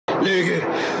Ligue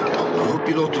o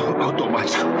piloto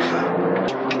automático.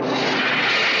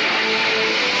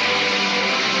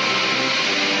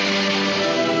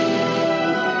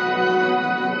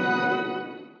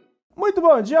 Muito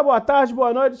bom dia, boa tarde,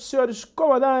 boa noite, senhores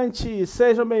comandantes.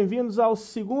 Sejam bem-vindos ao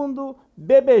segundo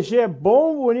BBG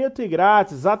Bom, Bonito e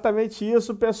Grátis. Exatamente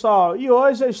isso, pessoal. E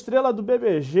hoje a estrela do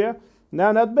BBG,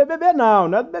 né? Não é do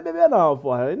BBB não,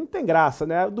 porra. Aí não tem graça,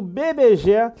 né? Do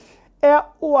BBG é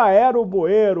o Aero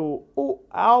boero, o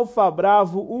Alfa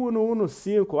Bravo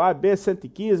 115,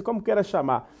 AB-115, como queira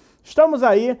chamar. Estamos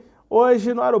aí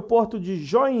hoje no aeroporto de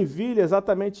Joinville,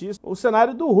 exatamente isso. O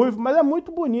cenário do Ruivo, mas é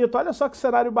muito bonito. Olha só que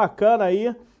cenário bacana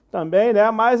aí também, né?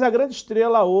 Mas a grande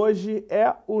estrela hoje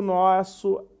é o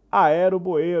nosso Aero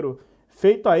boero,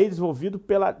 feito aí, desenvolvido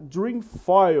pela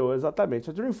Dreamfoil, exatamente.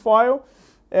 A Dreamfoil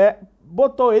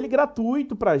botou ele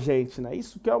gratuito pra gente, né?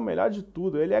 Isso que é o melhor de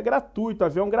tudo. Ele é gratuito,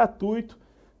 avião gratuito,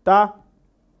 tá?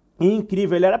 E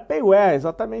incrível, ele era payware,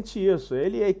 exatamente isso.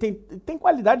 Ele tem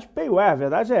qualidade de payware, a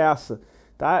verdade é essa.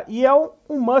 Tá? E é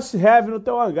um must-have no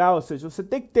teu hangar, ou seja, você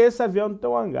tem que ter esse avião no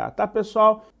teu hangar, tá,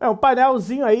 pessoal? É um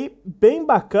painelzinho aí bem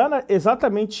bacana,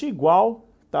 exatamente igual,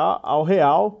 tá, ao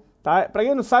real, tá? Pra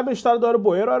quem não sabe a história do Aero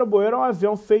boero, o Aero boero é um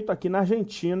avião feito aqui na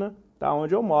Argentina, tá,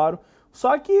 onde eu moro.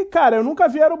 Só que, cara, eu nunca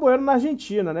vi Aero boero na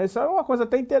Argentina, né? Isso é uma coisa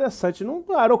até interessante. No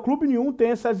aeroclube nenhum tem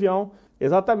esse avião,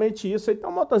 exatamente isso. Ele tem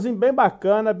um motorzinho bem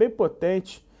bacana, bem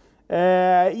potente.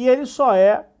 E ele só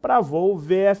é para voo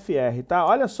VFR, tá?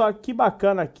 Olha só que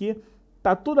bacana aqui,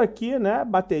 tá tudo aqui, né?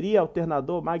 Bateria,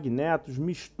 alternador, magnetos,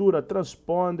 mistura,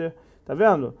 transponder, tá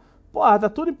vendo? Porra, tá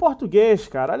tudo em português,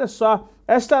 cara, olha só.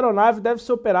 Esta aeronave deve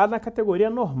ser operada na categoria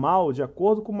normal, de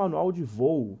acordo com o manual de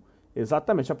voo.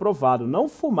 Exatamente, aprovado. Não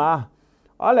fumar.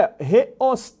 Olha,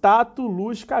 reostato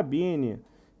luz cabine.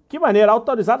 Que maneira,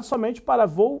 autorizado somente para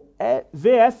voo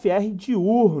VFR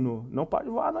diurno. Não pode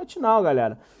voar à noite não,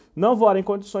 galera. Não voar em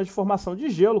condições de formação de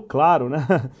gelo, claro, né?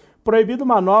 Proibido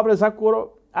manobras,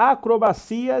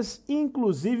 acrobacias,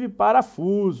 inclusive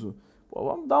parafuso. Pô,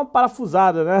 vamos dar uma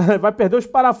parafusada, né? Vai perder os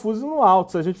parafusos no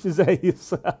alto se a gente fizer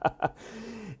isso.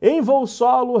 Em voo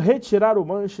solo, retirar o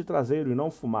manche traseiro e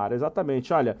não fumar.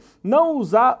 Exatamente, olha. Não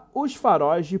usar os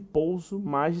faróis de pouso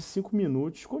mais de 5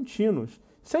 minutos contínuos.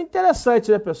 Isso é interessante,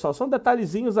 né, pessoal? São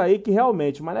detalhezinhos aí que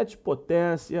realmente, manete de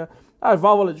potência, a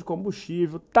válvula de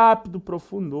combustível, TAP do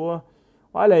profundor.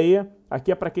 Olha aí,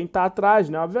 aqui é para quem está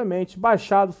atrás, né? Obviamente,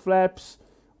 baixado flaps.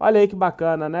 Olha aí que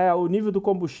bacana, né? O nível do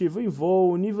combustível em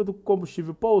voo, o nível do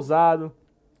combustível pousado.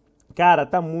 Cara,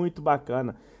 tá muito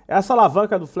bacana. Essa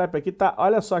alavanca do flap aqui tá,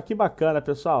 olha só que bacana,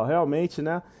 pessoal. Realmente,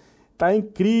 né? Tá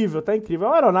incrível, tá incrível. É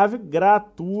uma aeronave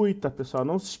gratuita, pessoal.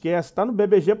 Não se esquece, tá no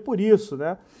BBG por isso,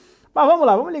 né? Mas vamos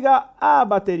lá, vamos ligar a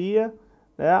bateria.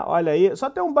 Olha aí, só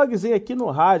tem um bugzinho aqui no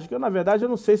rádio, que eu, na verdade, eu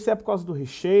não sei se é por causa do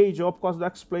reshade ou por causa do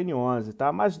X-Plane 11,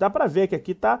 tá? Mas dá pra ver que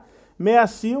aqui tá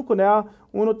 65, né?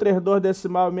 132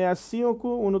 decimal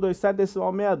 65, 127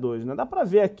 decimal 62, né? Dá pra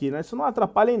ver aqui, né? Isso não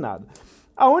atrapalha em nada.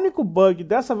 O único bug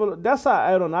dessa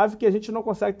aeronave é que a gente não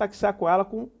consegue taxiar com ela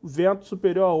com vento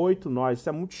superior a 8 nós, isso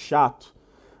é muito chato.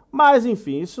 Mas,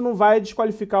 enfim, isso não vai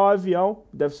desqualificar o avião,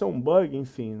 deve ser um bug,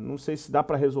 enfim, não sei se dá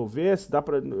para resolver, se dá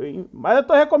para... Mas eu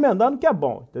tô recomendando que é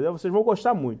bom, entendeu? Vocês vão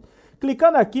gostar muito.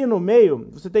 Clicando aqui no meio,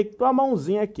 você tem que ter uma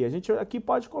mãozinha aqui. A gente aqui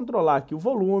pode controlar aqui o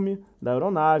volume da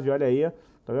aeronave, olha aí,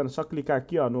 tá vendo? Só clicar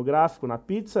aqui, ó, no gráfico, na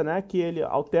pizza, né, que ele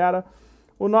altera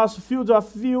o nosso field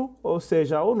of view, ou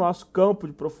seja, o nosso campo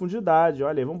de profundidade.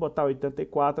 Olha aí, vamos botar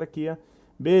 84 aqui,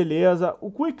 beleza. O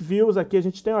Quick Views aqui, a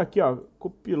gente tem aqui, ó,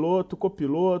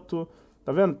 copiloto,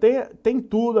 tá vendo? Tem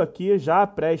tudo aqui já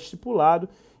pré-estipulado.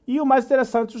 E o mais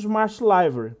interessante, o Smart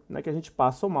Library, né? Que a gente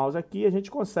passa o mouse aqui e a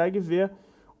gente consegue ver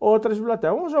outras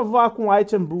bibliotecas. Vamos já voar com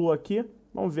Item Blue aqui.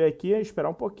 Vamos ver aqui, esperar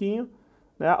um pouquinho.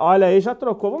 Né? Olha aí, já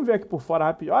trocou. Vamos ver aqui por fora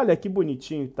rapidinho. Olha que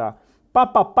bonitinho que tá.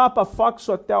 Papa Fox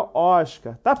Hotel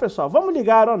Oscar. Tá, pessoal? Vamos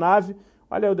ligar a aeronave.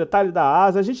 Olha aí o detalhe da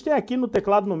asa. A gente tem aqui no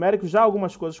teclado numérico já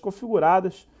algumas coisas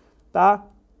configuradas, tá?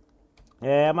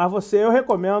 Mas eu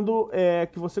recomendo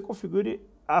que você configure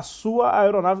a sua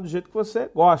aeronave do jeito que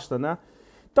você gosta, né?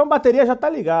 Então, bateria já tá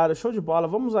ligada, show de bola.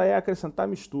 Vamos aí acrescentar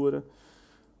mistura.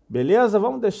 Beleza?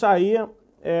 Vamos deixar aí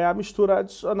a mistura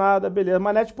adicionada, beleza.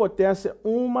 Manete de potência,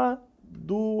 1,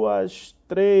 2,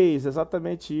 3,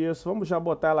 exatamente isso. Vamos já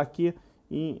botar ela aqui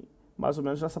em... mais ou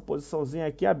menos nessa posiçãozinha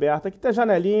aqui aberta. Aqui tem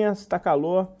janelinha, se tá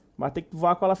calor, mas tem que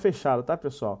voar com ela fechada, tá,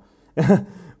 pessoal?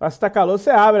 Mas se tá calor, você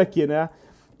abre aqui, né?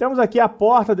 Temos aqui a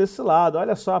porta desse lado,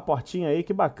 olha só a portinha aí,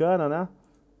 que bacana, né?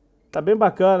 Tá bem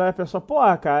bacana, né, pessoal? Pô,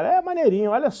 cara, é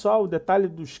maneirinho, olha só o detalhe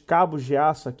dos cabos de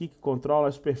aço aqui que controlam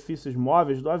as superfícies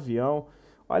móveis do avião.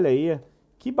 Olha aí,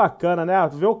 Que bacana, né?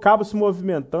 Ver o cabo se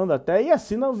movimentando até. E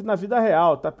assim na vida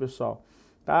real, tá, pessoal?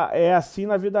 Tá? É assim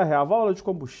na vida real. Válvula de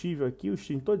combustível aqui, o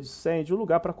extintor de incêndio, o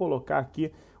lugar para colocar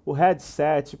aqui o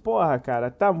headset. Porra,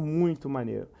 cara, tá muito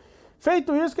maneiro.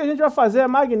 Feito isso, o que a gente vai fazer é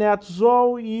magneto,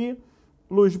 zoom e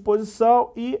luz de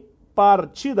posição e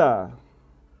partida.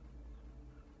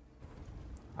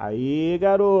 Aí,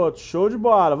 garoto, show de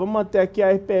bola. Vamos manter aqui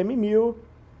a RPM 1000.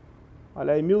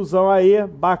 Olha aí, 1000zão aí,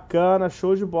 bacana,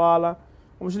 show de bola.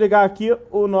 Vamos ligar aqui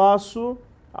o nosso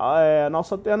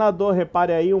alternador.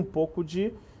 Repare aí um pouco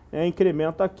de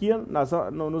incremento aqui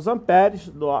nos amperes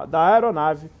da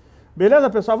aeronave.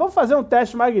 Beleza, pessoal? Vamos fazer um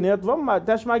teste magneto.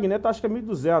 Teste magneto, acho que é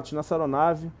 1200 nessa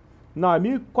aeronave. Não, é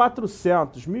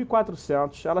 1400,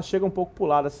 1400. Ela chega um pouco pro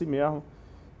lado assim mesmo.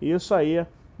 Isso aí.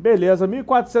 Beleza,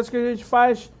 1400 que a gente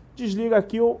faz. Desliga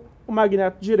aqui o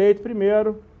magneto direito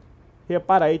primeiro.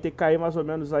 Repara aí, tem que cair mais ou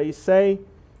menos aí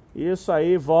 100. Isso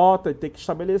aí, volta, tem que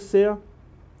estabelecer.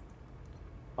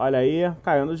 Olha aí,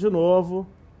 caindo de novo.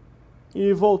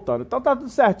 E voltando. Então tá tudo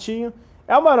certinho.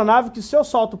 É uma aeronave que se eu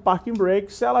solto o parking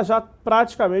brake, ela já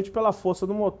praticamente pela força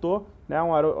do motor, né,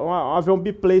 um avião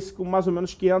biplace com mais ou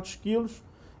menos 500 quilos.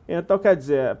 Então quer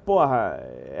dizer, porra,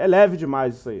 é leve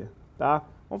demais isso aí, tá?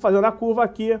 Vamos fazendo a curva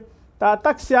aqui, tá?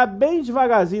 Taxiar bem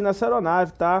devagarzinho nessa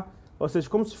aeronave, tá? Ou seja,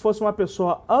 como se fosse uma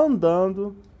pessoa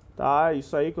andando, tá?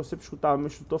 Isso aí que eu sempre escutava meu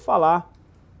instrutor falar.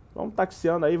 Vamos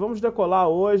taxiando aí, vamos decolar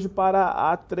hoje para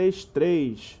a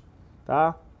 33,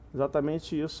 tá?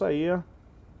 Exatamente isso aí.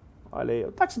 Olha aí,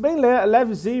 o táxi bem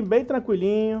levezinho, bem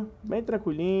tranquilinho,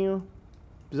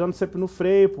 pisando sempre no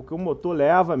freio, porque o motor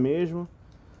leva mesmo.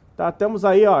 Tá, temos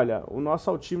aí, olha, o nosso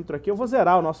altímetro aqui. Eu vou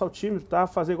zerar o nosso altímetro, tá?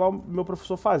 Fazer igual o meu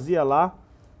professor fazia lá,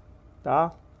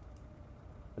 tá?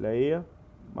 Olha aí,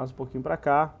 mais um pouquinho pra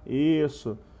cá.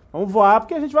 Isso. Vamos voar,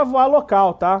 porque a gente vai voar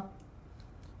local, tá?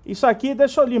 Isso aqui,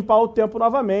 deixa eu limpar o tempo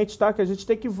novamente, tá? Que a gente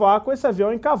tem que voar com esse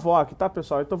avião em cavoque, tá,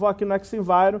 pessoal? Então eu vou aqui no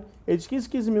X-Enviro, ele de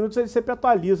 15 minutos ele sempre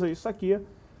atualiza isso aqui.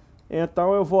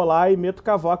 Então eu vou lá e meto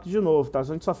cavoque de novo, tá? A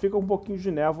gente só fica um pouquinho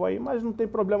de névoa aí, mas não tem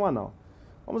problema não.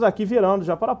 Vamos aqui virando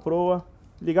já para a proa,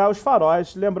 ligar os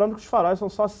faróis. Lembrando que os faróis são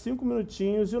só 5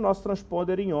 minutinhos e o nosso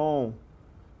transponder em on.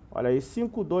 Olha aí,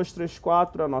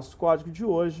 5234 é o nosso código de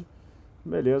hoje.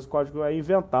 Beleza, o código é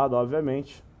inventado,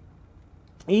 obviamente.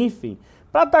 Enfim,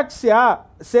 para taxiar,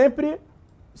 sempre,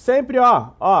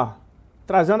 ó,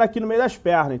 trazendo aqui no meio das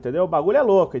pernas, entendeu? O bagulho é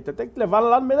louco, então tem que levar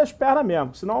lá no meio das pernas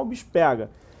mesmo, senão o bicho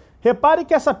pega. Repare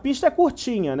que essa pista é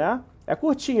curtinha, né? É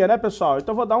curtinha, né, pessoal?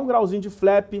 Então eu vou dar um grauzinho de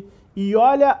flap e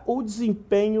olha o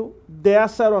desempenho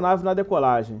dessa aeronave na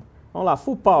decolagem. Vamos lá,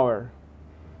 full power.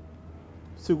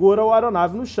 Segura a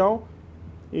aeronave no chão.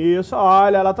 Isso,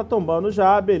 olha, ela tá tombando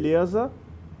já, beleza.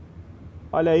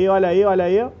 Olha aí, olha aí, olha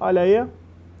aí, olha aí.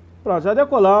 Pronto, já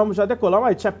decolamos.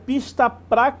 Aí tinha pista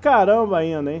pra caramba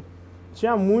ainda, hein?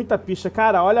 Tinha muita pista.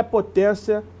 Cara, olha a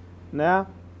potência, né,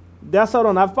 dessa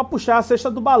aeronave pra puxar a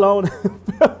cesta do balão, né?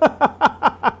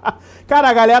 Cara,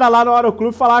 a galera lá no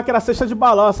Aeroclube falava que era cesta de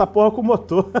balão, essa porra com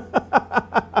motor.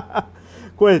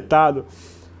 Coitado.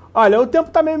 Olha, o tempo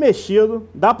tá meio mexido,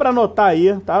 dá pra notar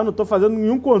aí, tá? Eu não tô fazendo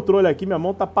nenhum controle aqui, minha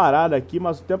mão tá parada aqui,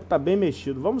 mas o tempo tá bem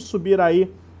mexido. Vamos subir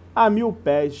aí a 1000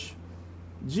 pés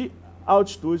de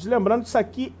altitude. Lembrando que isso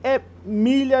aqui é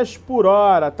milhas por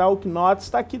hora, tá? O knots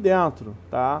está aqui dentro,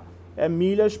 tá? É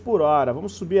milhas por hora.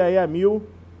 Vamos subir aí a 1000.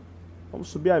 Vamos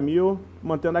subir a 1000,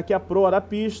 mantendo aqui a proa da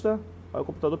pista. Olha o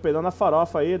computador peidando a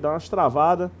farofa aí, dá umas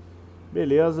travadas.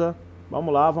 Beleza.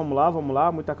 Vamos lá, vamos lá, vamos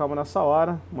lá. Muita calma nessa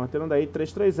hora. Mantendo aí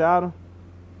 330.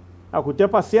 Ah, com o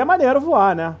tempo assim é maneiro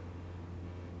voar, né?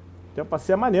 O tempo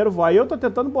assim é maneiro voar. E eu tô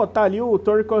tentando botar ali o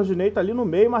Turn Coordinate ali no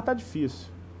meio, mas tá difícil.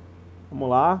 Vamos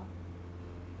lá.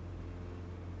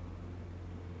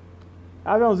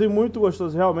 Aviãozinho muito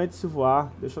gostoso realmente se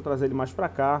voar. Deixa eu trazer ele mais pra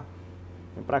cá.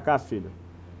 Vem pra cá, filho.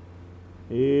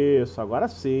 Isso, agora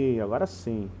sim, agora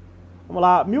sim. Vamos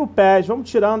lá, 1000 pés, vamos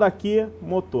tirando aqui o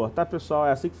motor, tá, pessoal?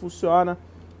 É assim que funciona.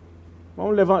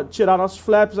 Vamos tirar nossos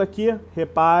flaps aqui,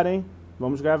 reparem.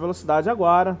 Vamos ganhar velocidade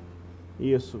agora.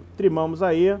 Isso, trimamos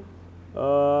aí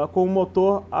com o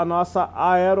motor a nossa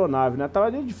aeronave, né?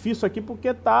 Tá bem difícil aqui porque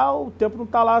o tempo não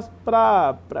tá lá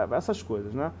pra essas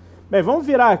coisas, né? Bem, vamos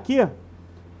virar aqui,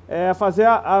 fazer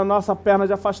a nossa perna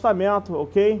de afastamento,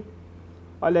 ok?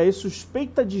 Olha aí,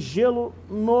 suspeita de gelo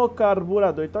no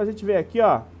carburador. Então a gente vem aqui,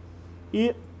 ó,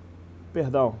 e...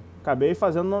 Perdão, acabei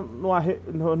fazendo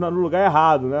no lugar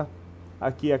errado, né?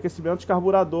 Aqui, aquecimento de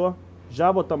carburador.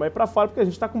 Já botamos aí pra fora porque a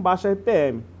gente tá com baixa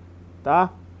RPM, tá?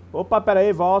 Opa, pera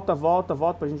aí, volta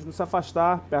pra gente não se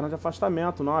afastar. Perna de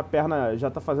afastamento, não, a perna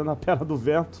já tá fazendo a perna do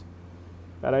vento.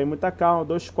 Pera aí, muita calma.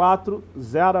 240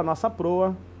 a nossa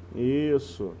proa.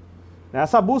 Isso.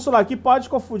 Essa bússola aqui pode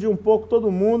confundir um pouco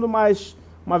todo mundo, mas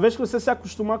uma vez que você se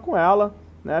acostuma com ela,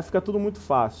 né, fica tudo muito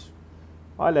fácil.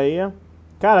 Olha aí.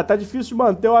 Cara, tá difícil de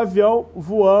manter o avião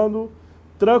voando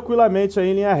tranquilamente aí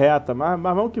em linha reta, mas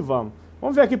vamos que vamos.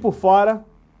 Vamos ver aqui por fora.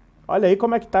 Olha aí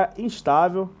como é que tá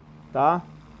instável, tá?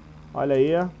 Olha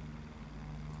aí.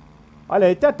 Olha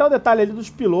aí, tem até o detalhe ali dos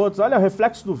pilotos. Olha o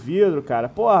reflexo do vidro, cara.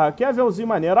 Porra, que aviãozinho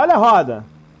maneiro. Olha a roda.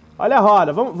 Olha a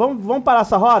roda. Vamos parar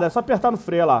essa roda? É só apertar no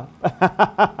freio lá.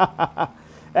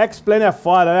 X-Plane é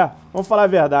fora, né? Vamos falar a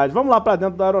verdade. Vamos lá pra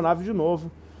dentro da aeronave de novo.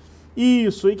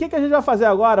 Isso. E o que a gente vai fazer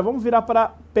agora? Vamos virar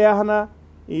pra perna.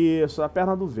 Isso, a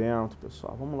perna do vento,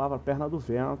 pessoal. Vamos lá pra perna do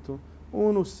vento.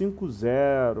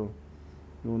 150.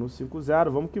 150.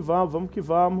 Vamos que vamos, vamos que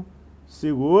vamos.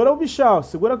 Segura o bichão,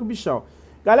 segura com o bichão.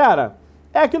 Galera,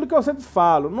 é aquilo que eu sempre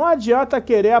falo. Não adianta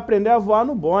querer aprender a voar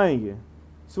no Boeing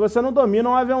se você não domina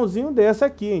um aviãozinho desse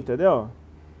aqui, entendeu?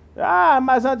 Ah,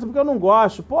 mas antes porque eu não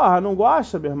gosto. Porra, não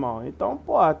gosta, meu irmão? Então,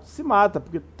 porra, tu se mata.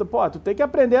 Porque, porra, tu tem que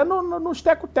aprender nos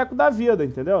teco-teco da vida,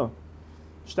 entendeu?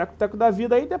 Os teco-teco da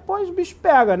vida aí, depois o bicho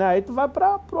pega, né? Aí tu vai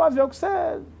pro avião que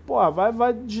você, porra,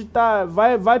 vai digitar,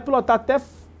 vai pilotar até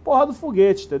porra do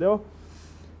foguete, entendeu?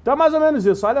 Então é mais ou menos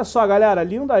isso. Olha só, galera,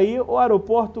 lindo aí o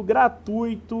aeroporto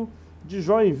gratuito de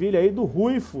Joinville aí do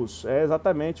Ruifus. É,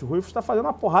 exatamente, o Ruifus tá fazendo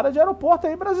uma porrada de aeroporto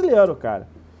aí brasileiro, cara.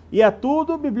 E é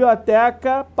tudo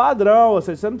biblioteca padrão, ou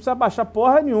seja, você não precisa baixar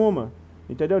porra nenhuma,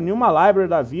 entendeu? Nenhuma library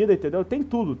da vida, entendeu? Tem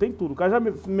tudo, tem tudo. O cara já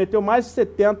meteu mais de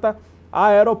 70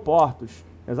 aeroportos,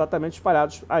 exatamente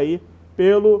espalhados aí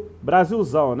pelo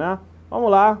Brasilzão, né?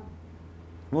 Vamos lá,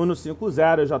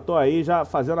 150, eu já tô aí, já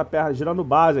fazendo a perna, girando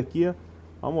base aqui.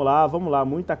 Vamos lá,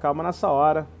 muita calma nessa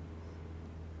hora.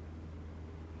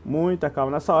 Muita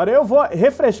calma nessa hora. Eu vou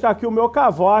refrescar aqui o meu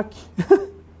cavoque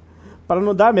para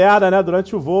não dar merda, né,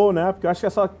 durante o voo, né? Porque eu acho que é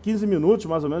só 15 minutos,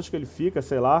 mais ou menos, que ele fica,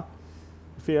 sei lá.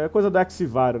 Enfim, é coisa do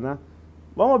Exivário, né?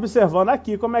 Vamos observando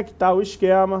aqui como é que tá o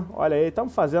esquema. Olha aí,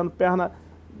 estamos fazendo perna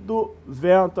do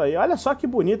vento aí. Olha só que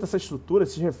bonita essa estrutura,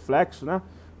 esses reflexos, né?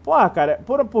 Porra, cara,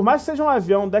 por mais que seja um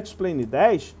avião da X-Plane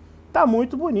 10, tá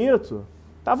muito bonito.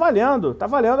 Tá valendo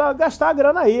gastar a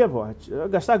grana aí, pô.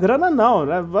 Gastar grana não,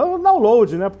 né? Vamos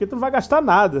download, né? Porque tu não vai gastar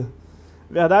nada.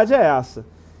 Verdade é essa.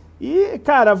 E,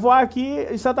 cara, voar aqui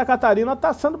em Santa Catarina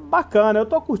tá sendo bacana. Eu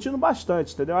tô curtindo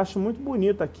bastante, entendeu? Eu acho muito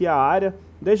bonito aqui a área.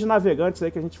 Desde Navegantes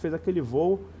aí que a gente fez aquele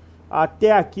voo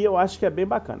até aqui, eu acho que é bem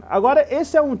bacana. Agora,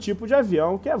 esse é um tipo de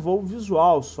avião que é voo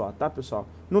visual só, tá, pessoal?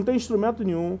 Não tem instrumento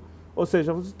nenhum. Ou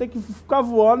seja, você tem que ficar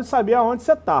voando e saber aonde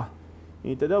você tá.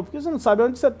 Entendeu? Porque você não sabe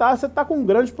onde você tá com um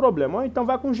grande problema. Ou então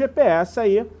vai com um GPS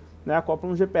aí, né? Acopla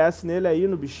um GPS nele aí,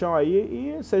 no bichão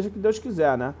aí, e seja o que Deus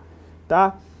quiser, né?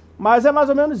 Tá? Mas é mais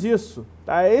ou menos isso,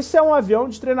 tá? Esse é um avião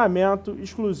de treinamento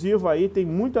exclusivo aí, tem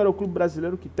muito aeroclube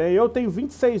brasileiro que tem. Eu tenho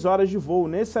 26 horas de voo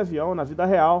nesse avião, na vida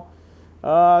real.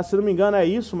 Se não me engano é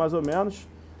isso, mais ou menos.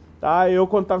 Tá? Eu,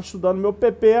 quando estava estudando meu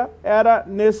PP, era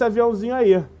nesse aviãozinho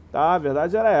aí. Tá, a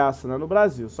verdade era essa, né, no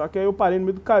Brasil. Só que aí eu parei no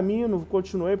meio do caminho, não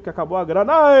continuei porque acabou a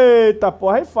grana. Eita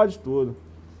porra, aí fode tudo.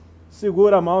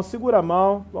 Segura a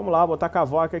mão. Vamos lá, botar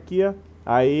cavoca aqui.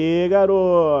 Aí,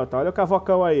 garota, olha o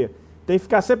cavocão aí. Tem que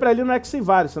ficar sempre ali no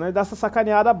Exivário, senão ele dá essa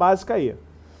sacaneada básica aí.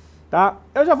 Tá?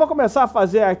 Eu já vou começar a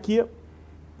fazer aqui,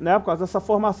 né, por causa dessa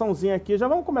formaçãozinha aqui, já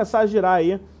vamos começar a girar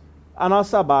aí a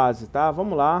nossa base, tá?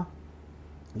 Vamos lá.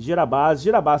 Gira a base.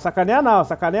 Sacaneia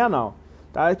não.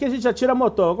 Tá, aqui a gente já tira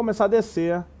motor, vamos começar a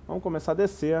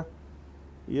descer,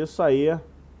 isso aí,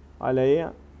 olha aí,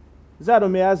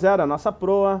 060, a nossa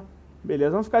proa,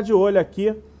 beleza, vamos ficar de olho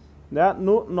aqui, né,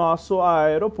 no nosso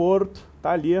aeroporto,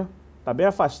 tá ali, tá bem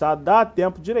afastado, dá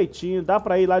tempo direitinho, dá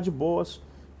pra ir lá de boas,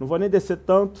 não vou nem descer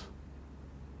tanto,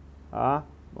 tá,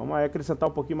 vamos aí acrescentar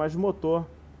um pouquinho mais de motor.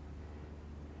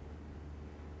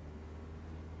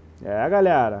 É,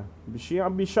 galera, o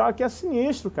bichão aqui é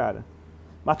sinistro, cara.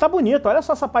 Mas tá bonito, olha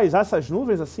só essa paisagem, essas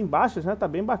nuvens assim baixas, né? Tá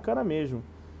bem bacana mesmo.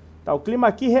 Tá, o clima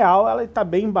aqui real, ela tá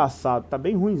bem embaçado, tá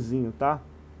bem ruinzinho, tá?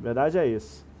 A verdade é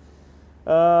esse.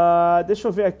 Deixa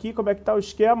eu ver aqui como é que tá o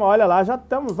esquema. Olha lá, já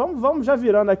estamos, vamos já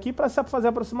virando aqui para fazer a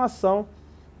aproximação.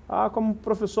 Como o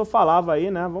professor falava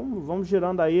aí, né? Vamos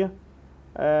girando aí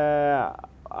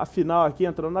a final aqui,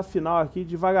 entrando na final aqui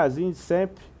devagarzinho de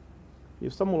sempre.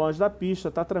 Isso, estamos longe da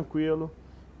pista, tá tranquilo.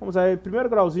 Vamos aí, primeiro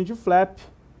grauzinho de flap.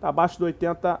 Tá abaixo de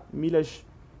 80 milhas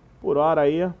por hora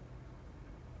aí.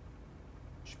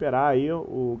 Esperar aí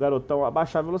o garotão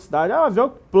abaixar a velocidade. Um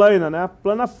avião plana, né?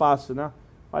 Plana fácil, né?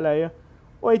 Olha aí.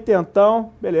 80,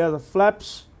 beleza.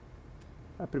 Flaps.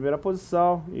 A primeira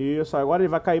posição. Isso, agora ele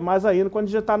vai cair mais ainda. Quando a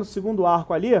gente já tá no segundo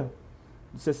arco ali,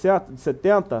 de 60, de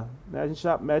 70, né? A gente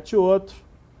já mete outro.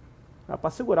 É pra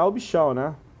segurar o bichão,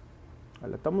 né?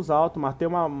 Olha, estamos alto, mas tem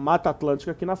uma Mata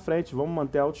Atlântica aqui na frente. Vamos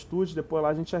manter a altitude, depois lá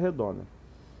a gente arredonda.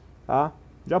 Tá?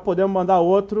 Já podemos mandar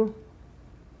outro.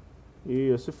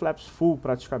 Isso, flaps full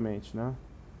praticamente, né?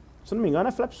 Se não me engano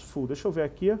é flaps full. Deixa eu ver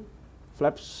aqui.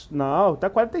 Flaps... Não, tá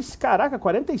 45... Caraca,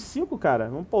 45, cara.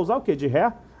 Vamos pousar o quê? De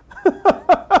ré?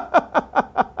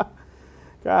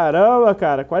 Caramba,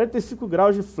 cara. 45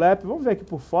 graus de flap. Vamos ver aqui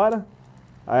por fora.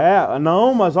 É,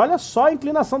 não, mas olha só a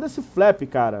inclinação desse flap,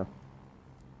 cara.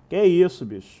 Que isso,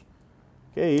 bicho.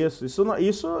 Que isso. Isso não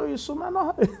é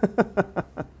normal.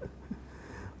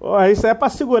 Isso é pra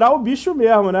segurar o bicho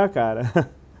mesmo, né, cara?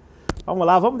 Vamos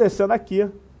lá, vamos descendo aqui.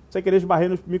 Sem querer esbarrei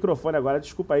no microfone agora.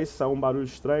 Desculpa aí se é um barulho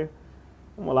estranho.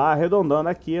 Vamos lá, arredondando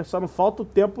aqui. Só não falta o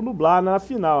tempo nublar na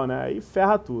final, né? Aí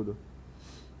ferra tudo.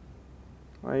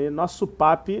 Aí nosso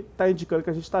PAP tá indicando que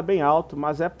a gente tá bem alto,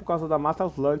 mas é por causa da Mata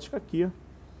Atlântica aqui.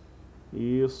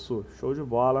 Isso, show de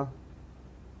bola.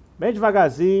 Bem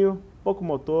devagarzinho, pouco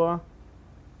motor.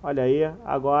 Olha aí,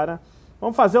 agora.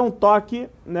 Vamos fazer um toque,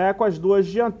 né, com as duas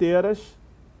dianteiras.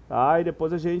 Tá? E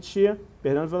depois a gente,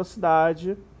 perdendo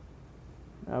velocidade,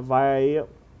 né, vai aí.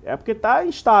 É porque tá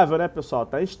instável, né, pessoal?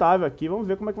 Tá instável aqui. Vamos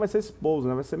ver como é que vai ser esse pouso,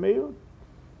 né? Vai ser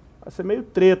meio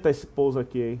treta esse pouso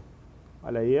aqui, hein?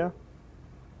 Olha aí.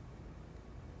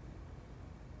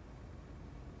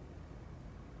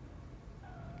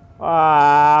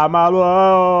 Ah,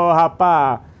 maluco,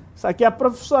 rapaz. Isso aqui é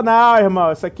profissional,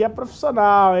 irmão. Isso aqui é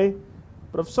profissional, hein?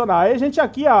 Profissional. Aí a gente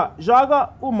aqui, ó, joga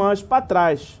o manche pra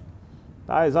trás.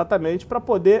 Tá? Exatamente para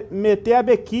poder meter a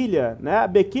bequilha, né? A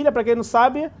bequilha, pra quem não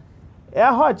sabe, é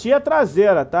a rodinha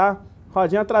traseira, tá?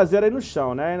 Rodinha traseira aí no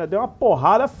chão, né? Ainda deu uma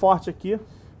porrada forte aqui.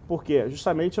 Por quê?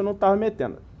 Justamente eu não tava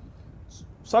metendo.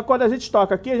 Só que quando a gente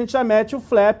toca aqui, a gente já mete o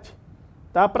flap,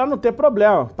 tá? Pra não ter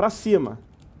problema, pra cima.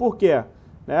 Por quê?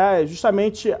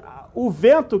 Justamente o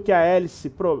vento que a hélice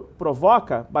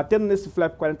provoca, batendo nesse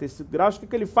flap 45 graus, o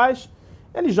que ele faz?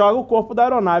 Ele joga o corpo da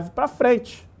aeronave para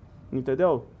frente,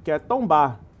 entendeu? Que é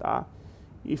tombar, tá?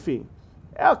 Enfim,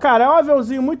 cara, é um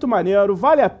aviãozinho muito maneiro,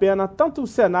 vale a pena, tanto o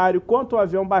cenário quanto o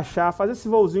avião baixar, fazer esse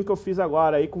voozinho que eu fiz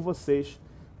agora aí com vocês,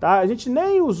 tá? A gente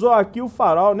nem usou aqui o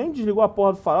farol, nem desligou a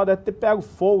porra do farol, deve ter pego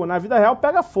fogo, na vida real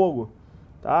pega fogo,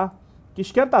 tá? Que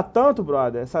esquenta tanto,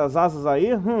 brother, essas asas aí,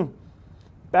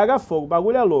 pega fogo, o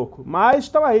bagulho é louco. Mas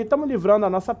estamos aí, estamos livrando a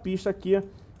nossa pista aqui,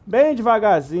 bem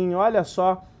devagarzinho, olha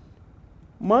só.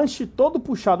 Manche todo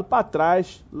puxado para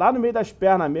trás, lá no meio das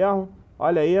pernas mesmo,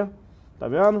 olha aí, tá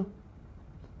vendo?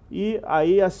 E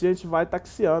aí assim a gente vai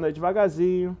taxiando aí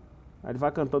devagarzinho, aí ele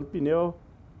vai cantando pneu,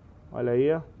 olha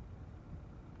aí.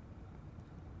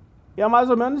 E é mais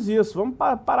ou menos isso, vamos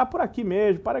parar por aqui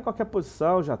mesmo, para em qualquer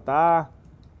posição, já tá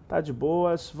de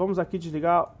boas. Vamos aqui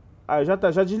desligar... Ah,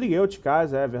 já desliguei o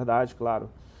TCAS, é verdade, claro.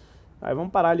 Aí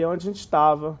vamos parar ali onde a gente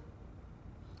estava.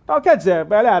 Então, quer dizer,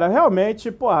 galera,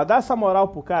 realmente, porra, dá essa moral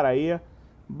pro cara aí.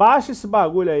 Baixa esse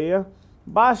bagulho aí.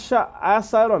 Baixa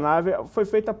essa aeronave. Foi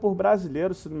feita por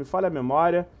brasileiros, se não me falha a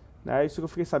memória. Né? Isso que eu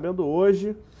fiquei sabendo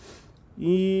hoje.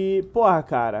 E, porra,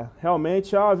 cara,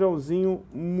 realmente é um aviãozinho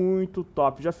muito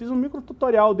top. Já fiz um micro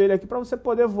tutorial dele aqui pra você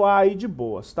poder voar aí de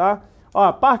boas, tá?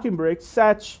 Ó, Parking Brake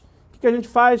Set. Que a gente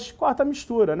faz? Corta a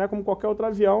mistura, né? Como qualquer outro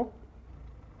avião.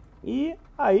 E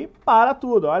aí para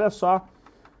tudo, olha só.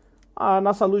 A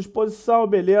nossa luz de posição,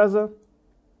 beleza.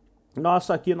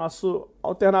 Nosso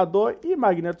alternador e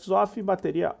magnetos off e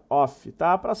bateria off,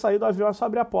 tá? Para sair do avião é só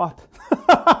abrir a porta.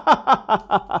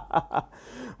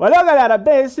 Valeu, galera.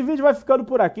 Bem, esse vídeo vai ficando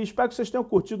por aqui. Espero que vocês tenham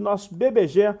curtido o nosso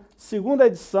BBG, segunda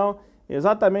edição.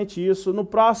 Exatamente isso. No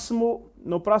próximo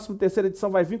terceira edição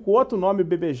vai vir com outro nome,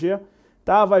 BBG.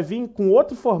 Tá? Vai vir com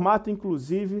outro formato,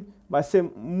 inclusive, vai ser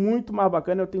muito mais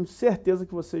bacana, eu tenho certeza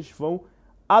que vocês vão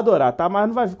adorar, tá? Mas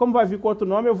não vai, como vai vir com outro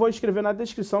nome, eu vou escrever na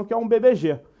descrição que é um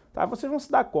BBG, tá? Vocês vão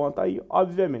se dar conta aí,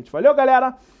 obviamente. Valeu,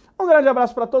 galera? Um grande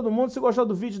abraço pra todo mundo, se gostou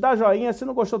do vídeo, dá joinha, se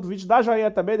não gostou do vídeo, dá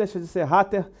joinha também, deixa de ser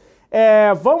hater.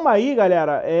 Vamos aí,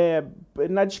 galera,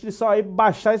 na descrição aí,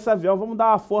 baixar esse avião, vamos dar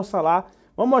uma força lá,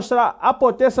 vamos mostrar a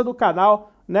potência do canal,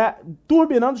 né,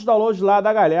 turbinando os downloads lá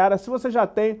da galera. Se você já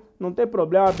tem, não tem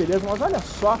problema, beleza, mas olha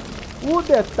só o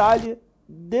detalhe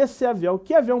desse avião.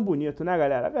 Que avião bonito, né,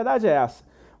 galera? A verdade é essa.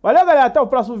 Valeu, galera, até o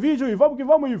próximo vídeo e vamos que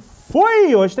vamos e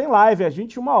fui! Hoje tem live às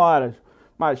 21 horas,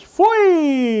 mas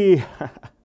fui!